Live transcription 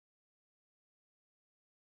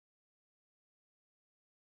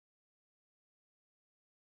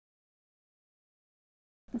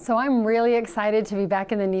So I'm really excited to be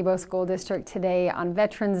back in the Nebo School District today on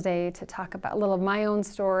Veterans Day to talk about a little of my own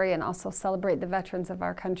story and also celebrate the veterans of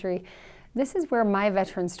our country. This is where my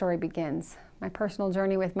veteran story begins. My personal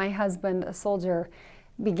journey with my husband, a soldier,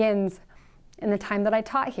 begins in the time that I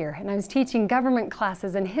taught here. And I was teaching government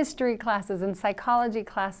classes and history classes and psychology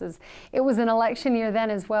classes. It was an election year then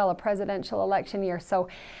as well, a presidential election year. So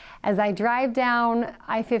as I drive down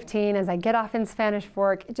I-15, as I get off in Spanish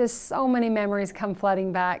Fork, just so many memories come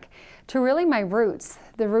flooding back to really my roots,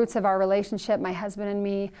 the roots of our relationship, my husband and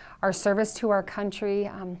me, our service to our country.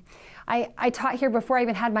 I taught here before I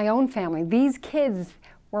even had my own family. These kids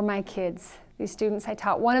were my kids. These students I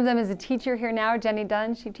taught. One of them is a teacher here now, Jennie.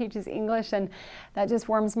 She teaches English, and that just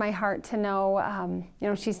warms my heart to know,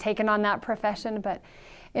 she's taken on that profession, but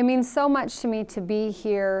it means so much to me to be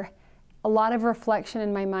here. A lot of reflection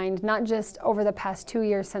in my mind, not just over the past 2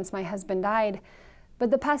 years since my husband died,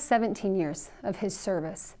 but the past 17 years of his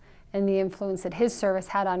service and the influence that his service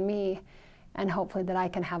had on me and hopefully that I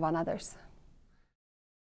can have on others.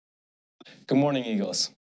 Good morning,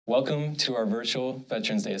 Eagles. Welcome to our virtual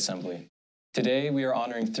Veterans Day Assembly. Today, we are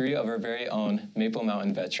honoring 3 of our very own Maple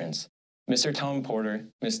Mountain veterans, Mr. Tom Porter,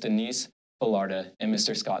 Ms. Denise Bellarda, and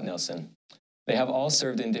Mr. Scott Nilsson. They have all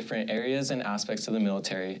served in different areas and aspects of the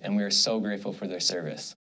military, and we are so grateful for their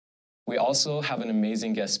service. We also have an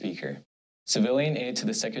amazing guest speaker, civilian aide to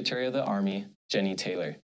the Secretary of the Army, Jennie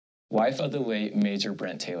Taylor, wife of the late Major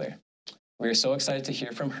Brent Taylor. We are so excited to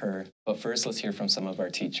hear from her, but first let's hear from some of our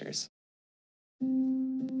teachers.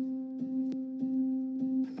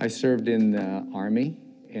 I served in the Army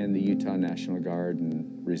and the Utah National Guard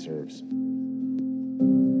and Reserves.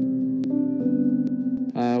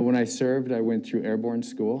 When I served, I went through airborne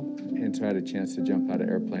school, and so I had a chance to jump out of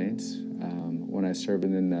airplanes. When I served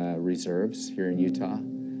in the reserves here in Utah,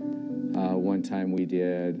 one time we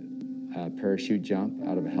did a parachute jump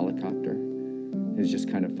out of a helicopter. It was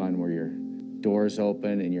just kind of fun where your doors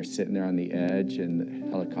open and you're sitting there on the edge and the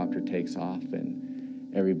helicopter takes off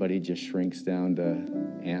and everybody just shrinks down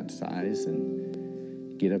to ant size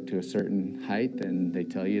and get up to a certain height and they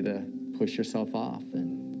tell you to push yourself off,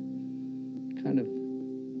 and kind of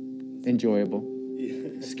enjoyable.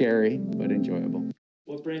 Yeah. Scary, but enjoyable.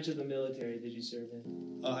 What branch of the military did you serve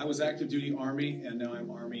in? I was active duty Army, and now I'm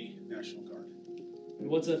Army National Guard. And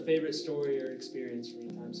what's a favorite story or experience from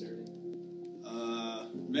your time serving?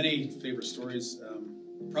 Many favorite stories.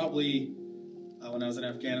 Probably when I was in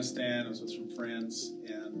Afghanistan, I was with some friends,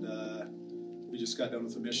 and we just got done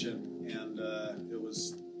with a mission, and it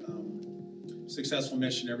was a successful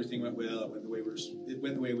mission. Everything went well. It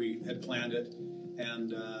went the way we had planned it.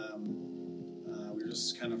 And we were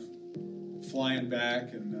just kind of flying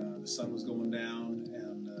back, and the sun was going down,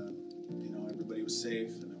 and everybody was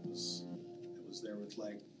safe, and it was there with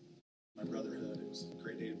like my brotherhood. It was a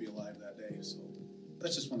great day to be alive that day. So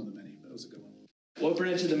that's just one of the many, but it was a good one. What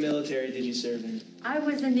branch of the military did you serve in? I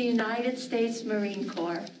was in the United States Marine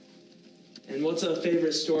Corps. And what's a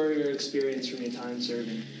favorite story or experience from your time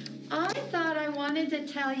serving? I thought I wanted to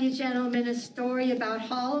tell you gentlemen a story about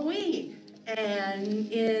Halloween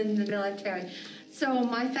and in the military. So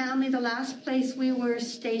my family, the last place we were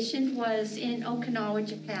stationed was in Okinawa,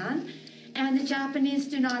 Japan, and the Japanese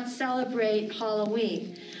do not celebrate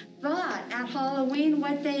Halloween. But at Halloween,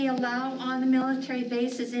 what they allow on the military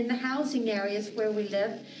bases in the housing areas where we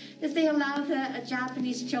live is they allow the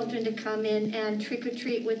Japanese children to come in and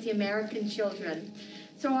trick-or-treat with the American children.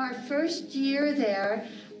 So our first year there,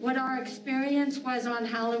 what our experience was on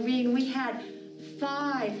Halloween, we had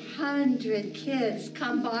 500 kids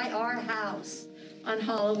come by our house on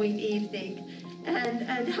Halloween evening.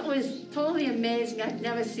 And that was totally amazing. I've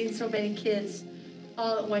never seen so many kids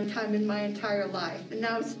all at one time in my entire life. And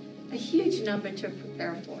that was a huge number to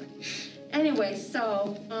prepare for. Anyway,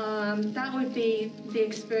 so that would be the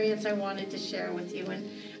experience I wanted to share with you. And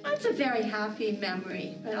that's a very happy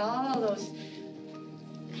memory. But all those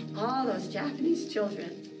Japanese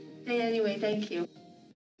children. Anyway, thank you.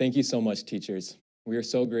 Thank you so much, teachers. We are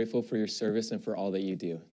so grateful for your service and for all that you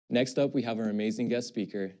do. Next up, we have our amazing guest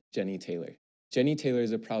speaker, Jennie Taylor. Jennie Taylor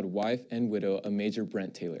is a proud wife and widow of Major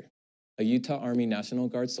Brent Taylor, a Utah Army National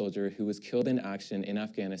Guard soldier who was killed in action in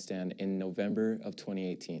Afghanistan in November of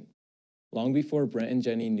 2018. Long before Brent and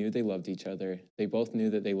Jennie knew they loved each other, they both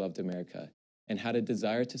knew that they loved America and had a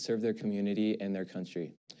desire to serve their community and their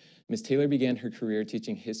country. Ms. Taylor began her career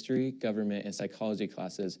teaching history, government, and psychology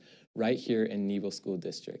classes right here in Nebo School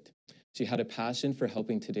District. She had a passion for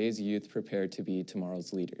helping today's youth prepare to be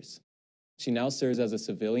tomorrow's leaders. She now serves as a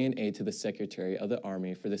civilian aide to the Secretary of the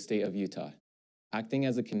Army for the state of Utah, acting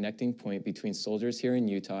as a connecting point between soldiers here in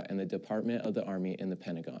Utah and the Department of the Army in the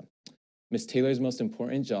Pentagon. Ms. Taylor's most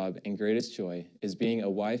important job and greatest joy is being a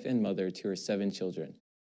wife and mother to her 7 children,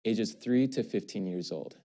 ages 3 to 15 years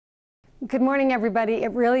old. Good morning, everybody.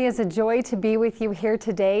 It really is a joy to be with you here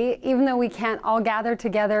today. Even though we can't all gather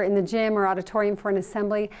together in the gym or auditorium for an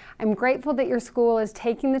assembly, I'm grateful that your school is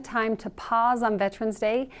taking the time to pause on Veterans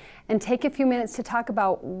Day and take a few minutes to talk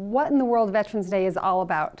about what in the world Veterans Day is all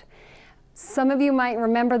about. Some of you might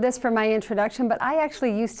remember this from my introduction, but I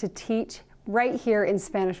actually used to teach right here in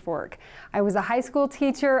Spanish Fork. I was a high school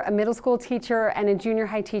teacher, a middle school teacher, and a junior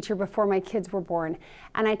high teacher before my kids were born.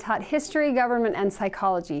 And I taught history, government, and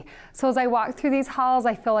psychology. So as I walk through these halls,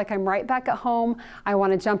 I feel like I'm right back at home. I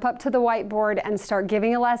want to jump up to the whiteboard and start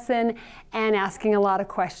giving a lesson and asking a lot of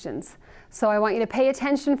questions. So I want you to pay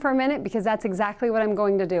attention for a minute because that's exactly what I'm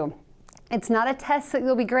going to do. It's not a test that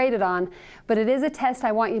you'll be graded on, but it is a test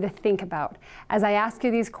I want you to think about. As I ask you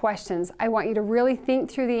these questions, I want you to really think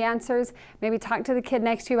through the answers, maybe talk to the kid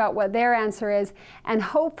next to you about what their answer is, and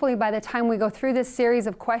hopefully by the time we go through this series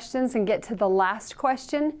of questions and get to the last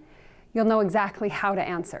question, you'll know exactly how to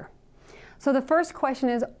answer. So the first question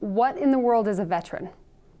is, what in the world is a veteran?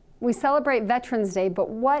 We celebrate Veterans Day, but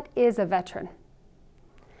what is a veteran?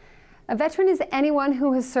 A veteran is anyone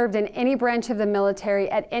who has served in any branch of the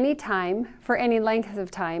military at any time, for any length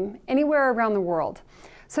of time, anywhere around the world.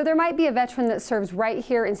 So there might be a veteran that serves right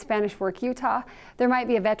here in Spanish Fork, Utah. There might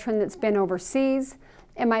be a veteran that's been overseas.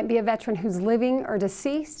 It might be a veteran who's living or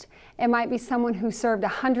deceased. It might be someone who served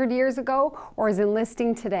 100 years ago or is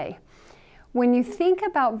enlisting today. When you think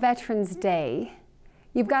about Veterans Day,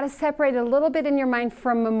 you've got to separate a little bit in your mind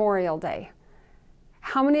from Memorial Day.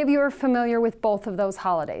 How many of you are familiar with both of those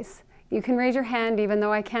holidays? You can raise your hand even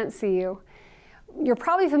though I can't see you. You're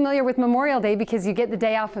probably familiar with Memorial Day because you get the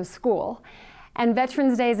day off of school. And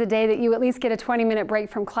Veterans Day is a day that you at least get a 20-minute break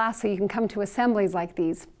from class so you can come to assemblies like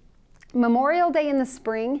these. Memorial Day in the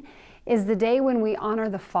spring is the day when we honor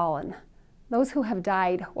the fallen, those who have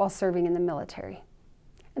died while serving in the military.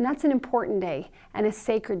 And that's an important day and a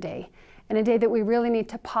sacred day, and a day that we really need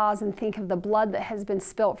to pause and think of the blood that has been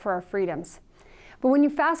spilt for our freedoms. But when you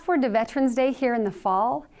fast forward to Veterans Day here in the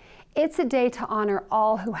fall, it's a day to honor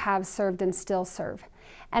all who have served and still serve.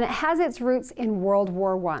 And it has its roots in World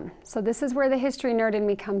War I. So this is where the history nerd in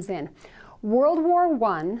me comes in. World War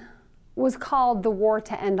I was called the war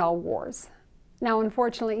to end all wars. Now,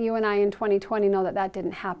 unfortunately, you and I in 2020 know that that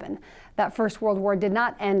didn't happen. That First World War did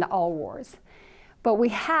not end all wars. But we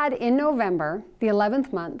had in November, the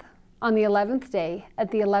 11th month, on the 11th day, at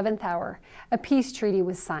the 11th hour, a peace treaty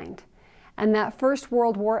was signed. And that First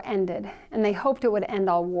World War ended, and they hoped it would end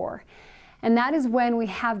all war. And that is when we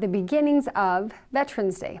have the beginnings of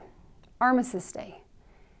Veterans Day, Armistice Day.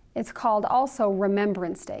 It's called also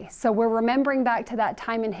Remembrance Day. So we're remembering back to that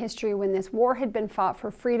time in history when this war had been fought for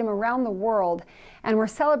freedom around the world, and we're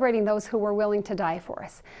celebrating those who were willing to die for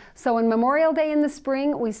us. So on Memorial Day in the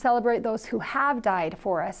spring, we celebrate those who have died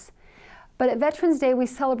for us. But at Veterans Day, we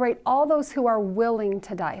celebrate all those who are willing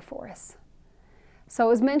to die for us. So it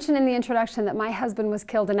was mentioned in the introduction that my husband was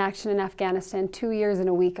killed in action in Afghanistan 2 years and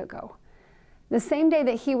a week ago. The same day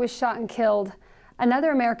that he was shot and killed,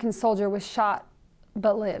 another American soldier was shot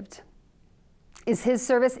but lived. Is his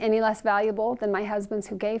service any less valuable than my husband's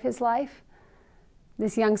who gave his life?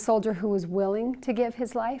 This young soldier who was willing to give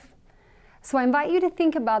his life? So I invite you to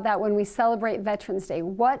think about that when we celebrate Veterans Day.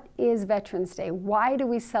 What is Veterans Day? Why do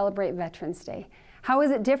we celebrate Veterans Day? How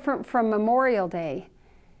is it different from Memorial Day?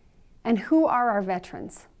 And who are our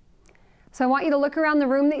veterans? So I want you to look around the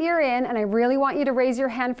room that you're in, and I really want you to raise your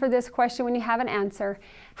hand for this question when you have an answer.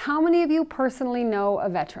 How many of you personally know a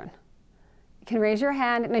veteran? You can raise your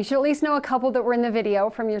hand, and you should at least know a couple that were in the video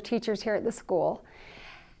from your teachers here at the school.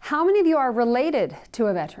 How many of you are related to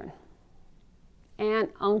a veteran? Aunt,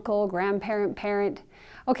 uncle, grandparent, parent.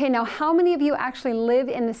 Okay, now how many of you actually live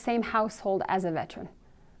in the same household as a veteran?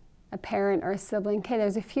 A parent or a sibling? Okay,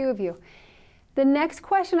 there's a few of you. The next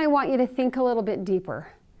question, I want you to think a little bit deeper.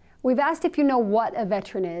 We've asked if you know what a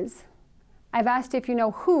veteran is. I've asked if you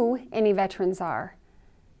know who any veterans are.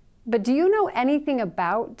 But do you know anything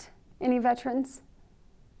about any veterans?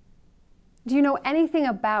 Do you know anything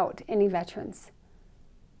about any veterans?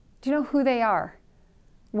 Do you know who they are?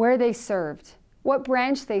 Where they served? What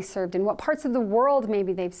branch they served in? What parts of the world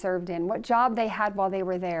maybe they've served in? What job they had while they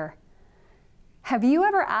were there? Have you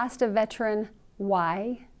ever asked a veteran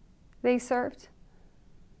why they served?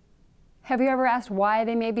 Have you ever asked why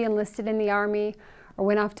they maybe enlisted in the Army or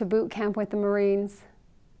went off to boot camp with the Marines?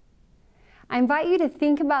 I invite you to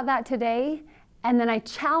think about that today, and then I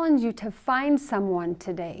challenge you to find someone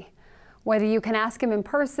today, Whether you can ask him in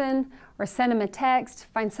person or send him a text,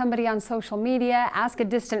 find somebody on social media, ask a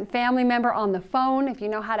distant family member on the phone if you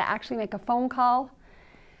know how to actually make a phone call.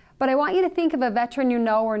 But I want you to think of a veteran you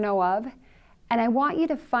know or know of, and I want you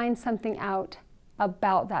to find something out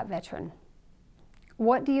about that veteran.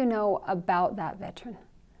 What do you know about that veteran?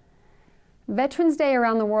 Veterans Day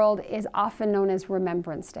around the world is often known as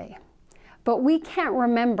Remembrance Day, but we can't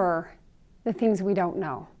remember the things we don't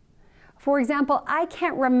know. For example, I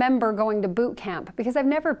can't remember going to boot camp because I've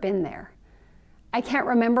never been there. I can't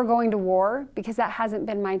remember going to war because that hasn't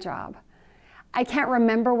been my job. I can't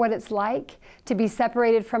remember what it's like to be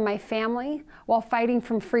separated from my family while fighting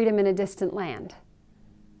for freedom in a distant land.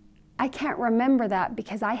 I can't remember that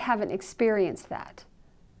because I haven't experienced that.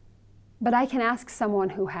 But I can ask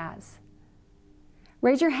someone who has.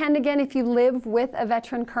 Raise your hand again if you live with a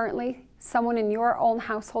veteran currently, someone in your own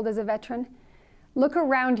household is a veteran. Look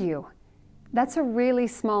around you. That's a really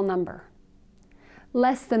small number.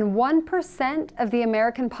 Less than 1% of the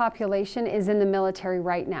American population is in the military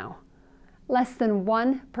right now. Less than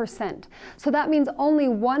 1%. So that means only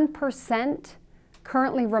 1%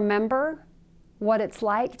 currently remember what it's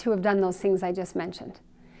like to have done those things I just mentioned.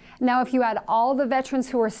 Now, if you add all the veterans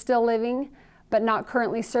who are still living but not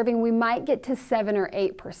currently serving, we might get to 7 or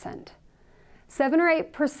 8%. 7 or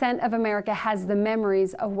 8% of America has the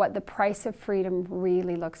memories of what the price of freedom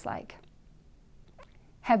really looks like.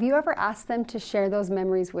 Have you ever asked them to share those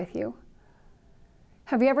memories with you?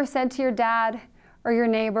 Have you ever said to your dad or your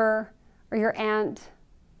neighbor or your aunt,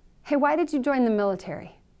 hey, why did you join the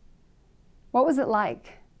military? What was it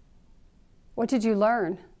like? What did you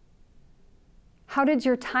learn? How did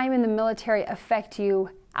your time in the military affect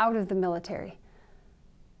you out of the military?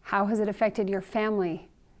 How has it affected your family,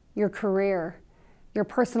 your career, your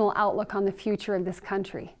personal outlook on the future of this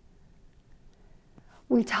country?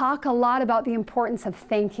 We talk a lot about the importance of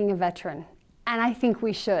thanking a veteran, and I think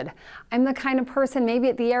we should. I'm the kind of person, maybe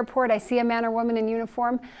at the airport, I see a man or woman in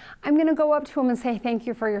uniform, I'm gonna go up to him and say, thank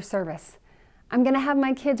you for your service. I'm gonna have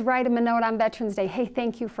my kids write him a note on Veterans Day, hey,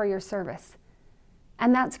 thank you for your service.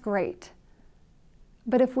 And that's great.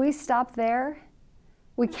 But if we stop there,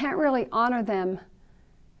 we can't really honor them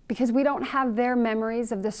because we don't have their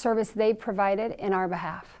memories of the service they provided in our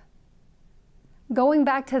behalf. Going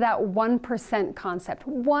back to that 1% concept,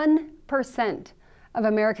 1% of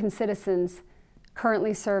American citizens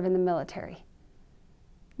currently serve in the military.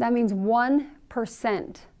 That means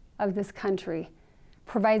 1% of this country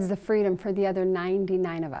provides the freedom for the other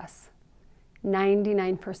 99 of us.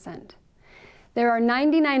 99%. There are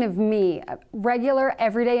 99 of me, regular,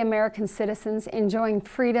 everyday American citizens enjoying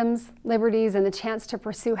freedoms, liberties, and the chance to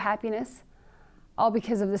pursue happiness, all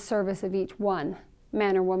because of the service of each one,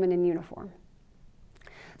 man or woman in uniform.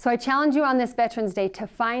 So I challenge you on this Veterans Day to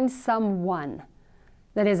find someone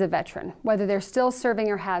that is a veteran, whether they're still serving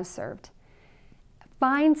or have served.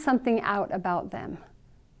 Find something out about them,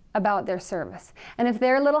 about their service. And if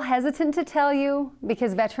they're a little hesitant to tell you,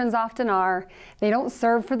 because veterans often are, they don't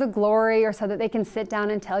serve for the glory or so that they can sit down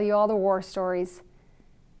and tell you all the war stories,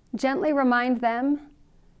 gently remind them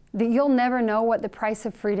that you'll never know what the price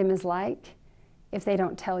of freedom is like if they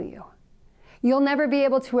don't tell you. You'll never be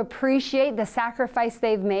able to appreciate the sacrifice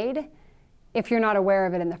they've made if you're not aware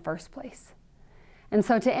of it in the first place. And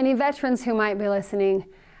so to any veterans who might be listening,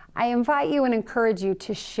 I invite you and encourage you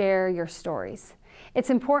to share your stories.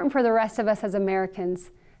 It's important for the rest of us as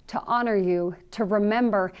Americans to honor you, to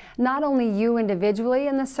remember not only you individually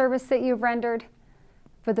in the service that you've rendered,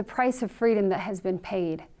 but the price of freedom that has been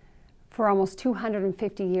paid for almost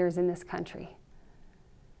 250 years in this country.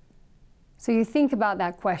 So you think about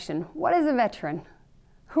that question. What is a veteran?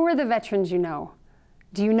 Who are the veterans you know?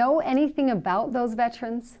 Do you know anything about those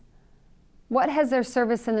veterans? What has their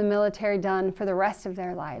service in the military done for the rest of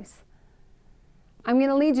their lives? I'm going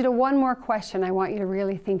to lead you to one more question I want you to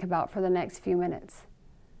really think about for the next few minutes.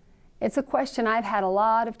 It's a question I've had a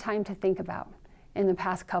lot of time to think about in the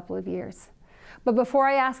past couple of years. But before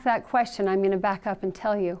I ask that question, I'm going to back up and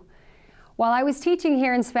tell you. While I was teaching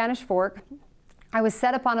here in Spanish Fork, I was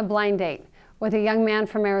set up on a blind date with a young man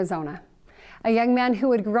from Arizona. A young man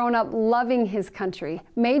who had grown up loving his country,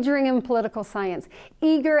 majoring in political science,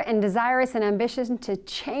 eager and desirous and ambitious to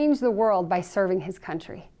change the world by serving his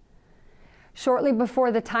country. Shortly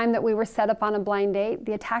before the time that we were set up on a blind date,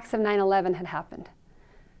 the attacks of 9/11 had happened.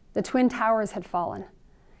 The Twin Towers had fallen.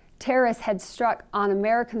 Terrorists had struck on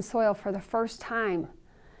American soil for the first time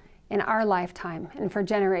in our lifetime and for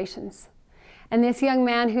generations. And this young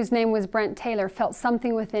man, whose name was Brent Taylor, felt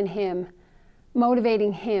something within him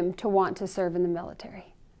motivating him to want to serve in the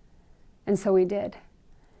military. And so he did.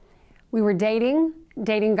 We were dating.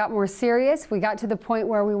 Dating got more serious. We got to the point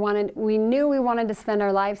where we knew we wanted to spend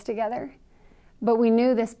our lives together, but we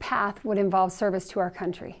knew this path would involve service to our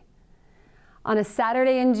country. On a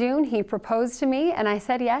Saturday in June, he proposed to me, and I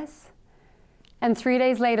said yes. And 3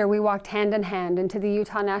 days later, we walked hand in hand into the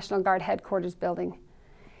Utah National Guard headquarters building.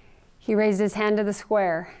 He raised his hand to the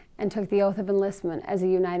square and took the oath of enlistment as a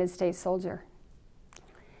United States soldier.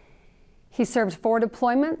 He served 4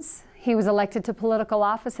 deployments. He was elected to political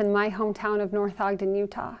office in my hometown of North Ogden,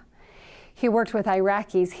 Utah. He worked with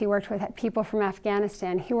Iraqis. He worked with people from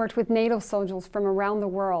Afghanistan. He worked with NATO soldiers from around the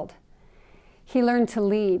world. He learned to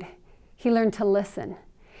lead. He learned to listen.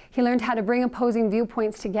 He learned how to bring opposing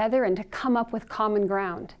viewpoints together and to come up with common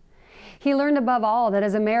ground. He learned above all that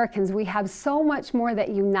as Americans, we have so much more that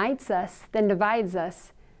unites us than divides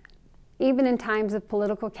us, even in times of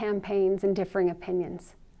political campaigns and differing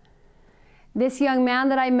opinions. This young man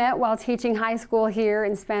that I met while teaching high school here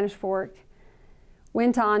in Spanish Fork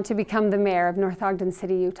went on to become the mayor of North Ogden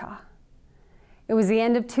City, Utah. It was the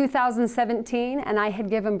end of 2017, and I had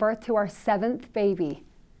given birth to our 7th baby.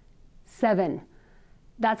 7.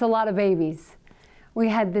 That's a lot of babies. We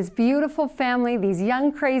had this beautiful family, these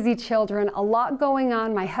young, crazy children, a lot going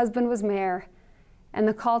on. My husband was mayor, and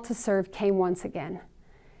the call to serve came once again.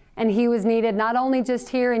 And he was needed not only just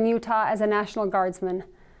here in Utah as a National Guardsman,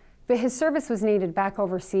 but his service was needed back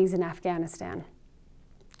overseas in Afghanistan.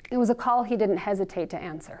 It was a call he didn't hesitate to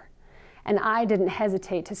answer, and I didn't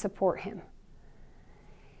hesitate to support him.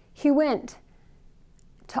 He went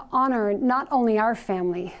to honor not only our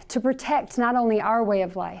family, to protect not only our way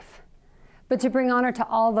of life, but to bring honor to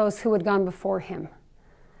all those who had gone before him.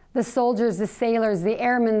 The soldiers, the sailors, the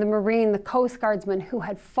airmen, the Marine, the Coast Guardsmen who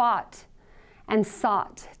had fought and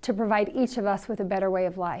sought to provide each of us with a better way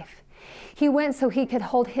of life. He went so he could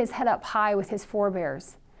hold his head up high with his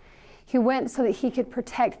forebears. He went so that he could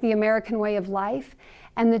protect the American way of life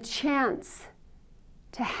and the chance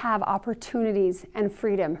to have opportunities and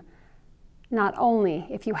freedom, not only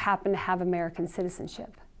if you happen to have American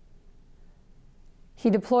citizenship. He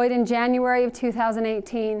deployed in January of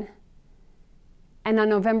 2018, and on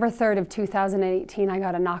November 3rd of 2018, I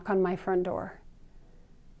got a knock on my front door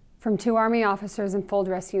from 2 Army officers in full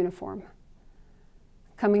dress uniform,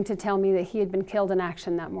 coming to tell me that he had been killed in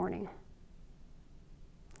action that morning.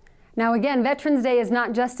 Now again, Veterans Day is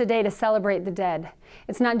not just a day to celebrate the dead.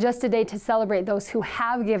 It's not just a day to celebrate those who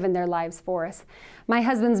have given their lives for us. My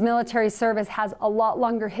husband's military service has a lot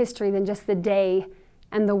longer history than just the day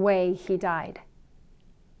and the way he died.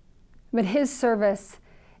 But his service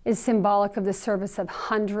is symbolic of the service of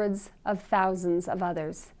hundreds of thousands of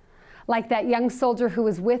others. Like that young soldier who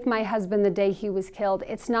was with my husband the day he was killed,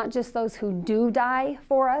 it's not just those who do die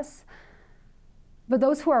for us, but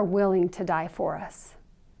those who are willing to die for us.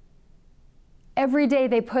 Every day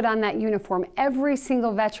they put on that uniform, every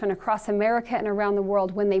single veteran across America and around the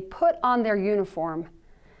world, when they put on their uniform,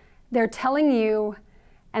 they're telling you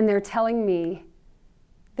and they're telling me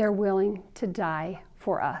they're willing to die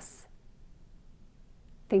for us.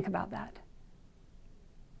 Think about that.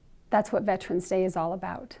 That's what Veterans Day is all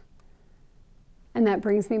about. And that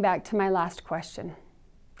brings me back to my last question.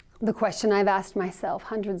 The question I've asked myself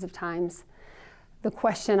hundreds of times. The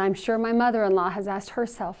question I'm sure my mother-in-law has asked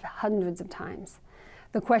herself hundreds of times.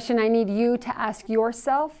 The question I need you to ask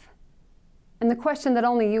yourself, and the question that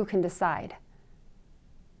only you can decide.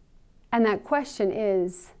 And that question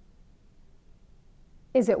is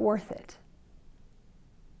it worth it?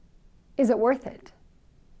 Is it worth it?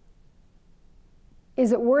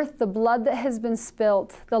 Is it worth the blood that has been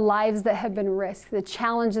spilt, the lives that have been risked, the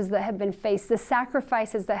challenges that have been faced, the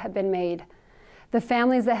sacrifices that have been made, the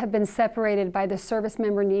families that have been separated by the service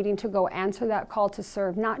member needing to go answer that call to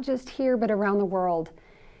serve, not just here, but around the world?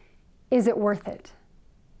 Is it worth it?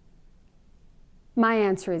 My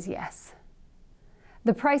answer is yes.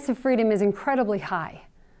 The price of freedom is incredibly high,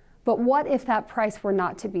 but what if that price were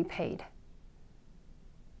not to be paid?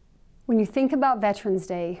 When you think about Veterans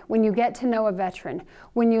Day, when you get to know a veteran,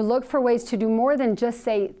 when you look for ways to do more than just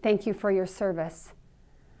say, thank you for your service,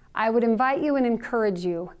 I would invite you and encourage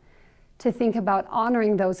you to think about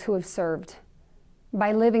honoring those who have served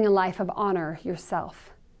by living a life of honor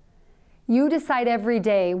yourself. You decide every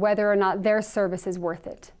day whether or not their service is worth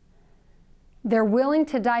it. They're willing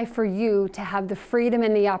to die for you to have the freedom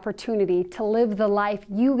and the opportunity to live the life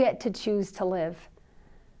you get to choose to live.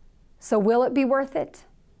 So will it be worth it?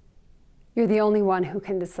 You're the only one who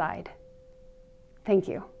can decide. Thank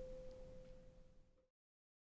you.